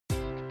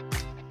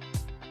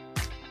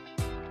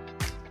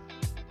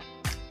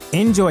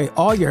Enjoy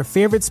all your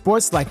favorite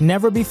sports like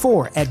never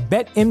before at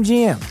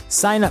BetMGM.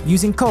 Sign up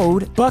using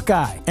code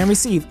Buckeye and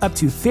receive up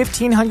to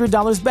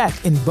 $1,500 back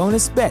in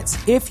bonus bets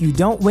if you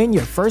don't win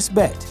your first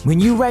bet. When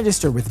you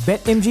register with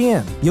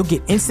BetMGM, you'll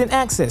get instant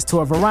access to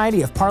a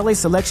variety of parlay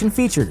selection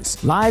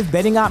features, live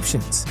betting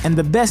options, and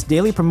the best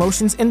daily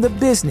promotions in the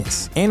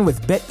business. And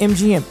with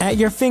BetMGM at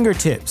your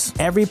fingertips,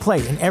 every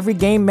play and every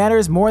game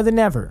matters more than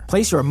ever.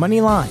 Place your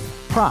money line,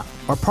 prop,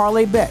 or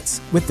parlay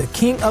bets with the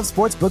king of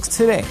sportsbooks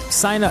today.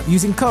 Sign up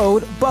using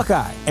code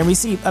Buckeye and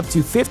receive up to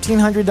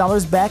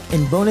 $1,500 back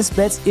in bonus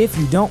bets if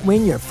you don't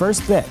win your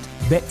first bet.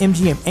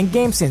 BetMGM and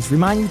GameSense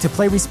remind you to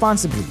play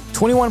responsibly.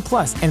 21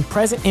 plus and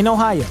present in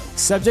Ohio,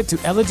 subject to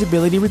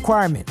eligibility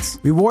requirements.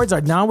 Rewards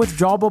are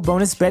non-withdrawable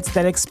bonus bets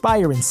that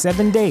expire in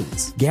 7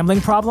 days. Gambling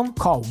problem?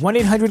 Call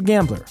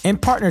 1-800-GAMBLER. In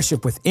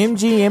partnership with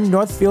MGM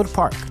Northfield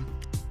Park.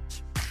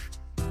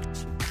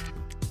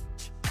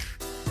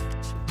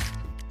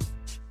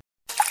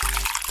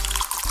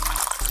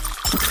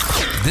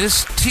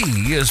 This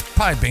tea is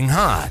piping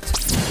hot.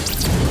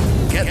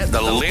 Get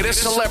the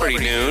latest celebrity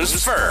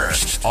news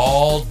first,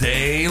 all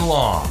day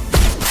long.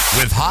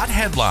 With hot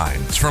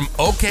headlines from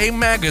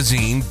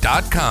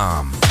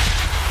OKMagazine.com.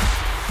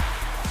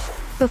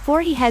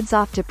 Before he heads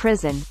off to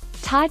prison,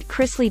 Todd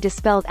Chrisley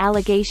dispelled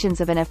allegations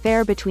of an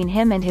affair between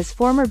him and his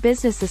former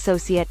business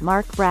associate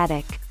Mark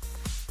Braddock.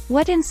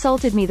 What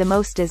insulted me the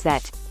most is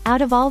that,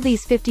 out of all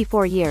these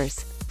 54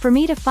 years, for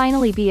me to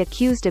finally be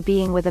accused of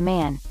being with a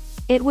man,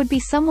 it would be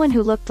someone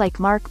who looked like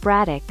Mark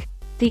Braddock,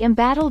 the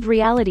embattled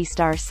reality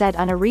star said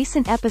on a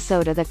recent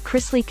episode of the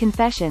Chrisley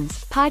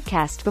Confessions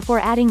podcast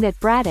before adding that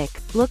Braddock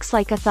looks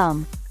like a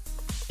thumb.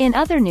 In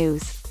other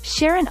news,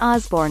 Sharon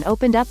Osbourne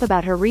opened up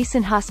about her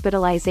recent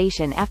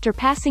hospitalization after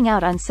passing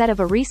out on set of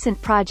a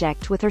recent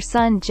project with her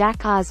son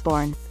Jack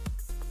Osbourne.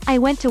 "I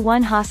went to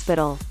one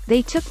hospital,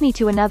 they took me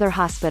to another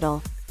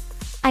hospital.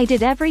 I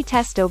did every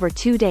test over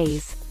 2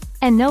 days.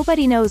 And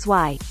nobody knows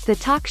why," the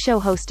talk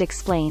show host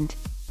explained.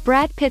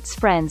 Brad Pitt's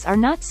friends are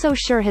not so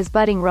sure his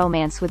budding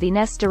romance with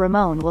Ines de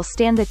Ramon will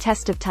stand the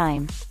test of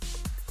time.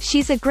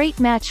 "She's a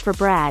great match for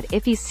Brad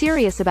if he's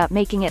serious about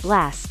making it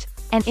last,"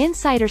 an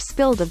insider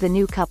spilled of the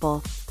new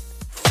couple.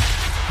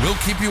 We'll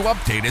keep you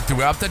updated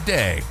throughout the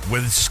day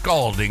with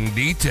scalding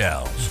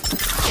details.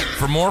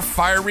 For more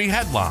fiery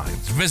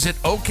headlines,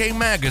 visit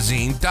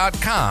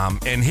OKMagazine.com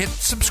and hit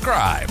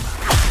subscribe.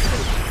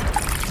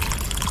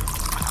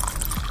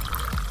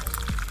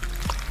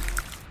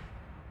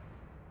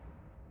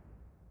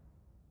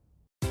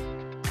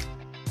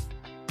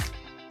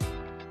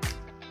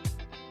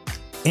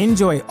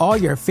 Enjoy all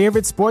your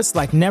favorite sports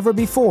like never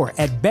before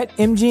at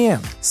BetMGM.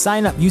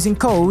 Sign up using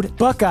code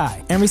Buckeye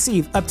and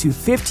receive up to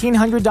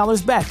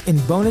 $1,500 back in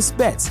bonus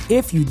bets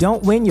if you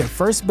don't win your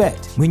first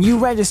bet. When you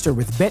register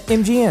with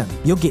BetMGM,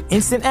 you'll get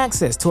instant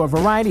access to a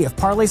variety of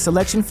parlay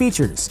selection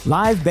features,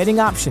 live betting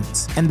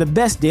options, and the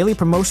best daily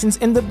promotions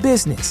in the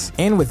business.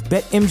 And with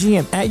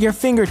BetMGM at your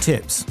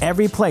fingertips,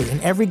 every play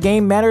and every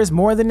game matters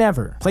more than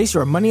ever. Place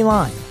your money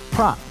line,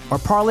 prop, or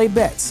parlay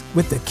bets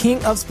with the king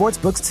of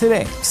sportsbooks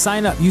today.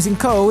 Sign up using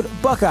code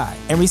Buckeye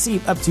and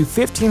receive up to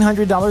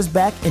 $1,500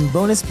 back in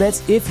bonus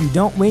bets if you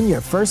don't win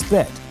your first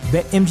bet.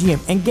 BetMGM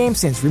and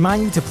GameSense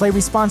remind you to play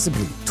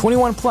responsibly.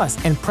 21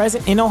 plus and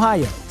present in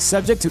Ohio,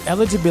 subject to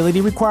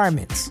eligibility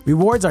requirements.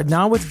 Rewards are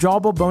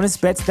non-withdrawable bonus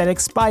bets that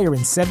expire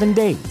in 7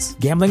 days.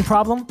 Gambling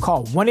problem?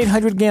 Call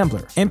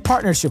 1-800-GAMBLER. In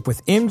partnership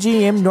with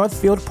MGM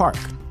Northfield Park.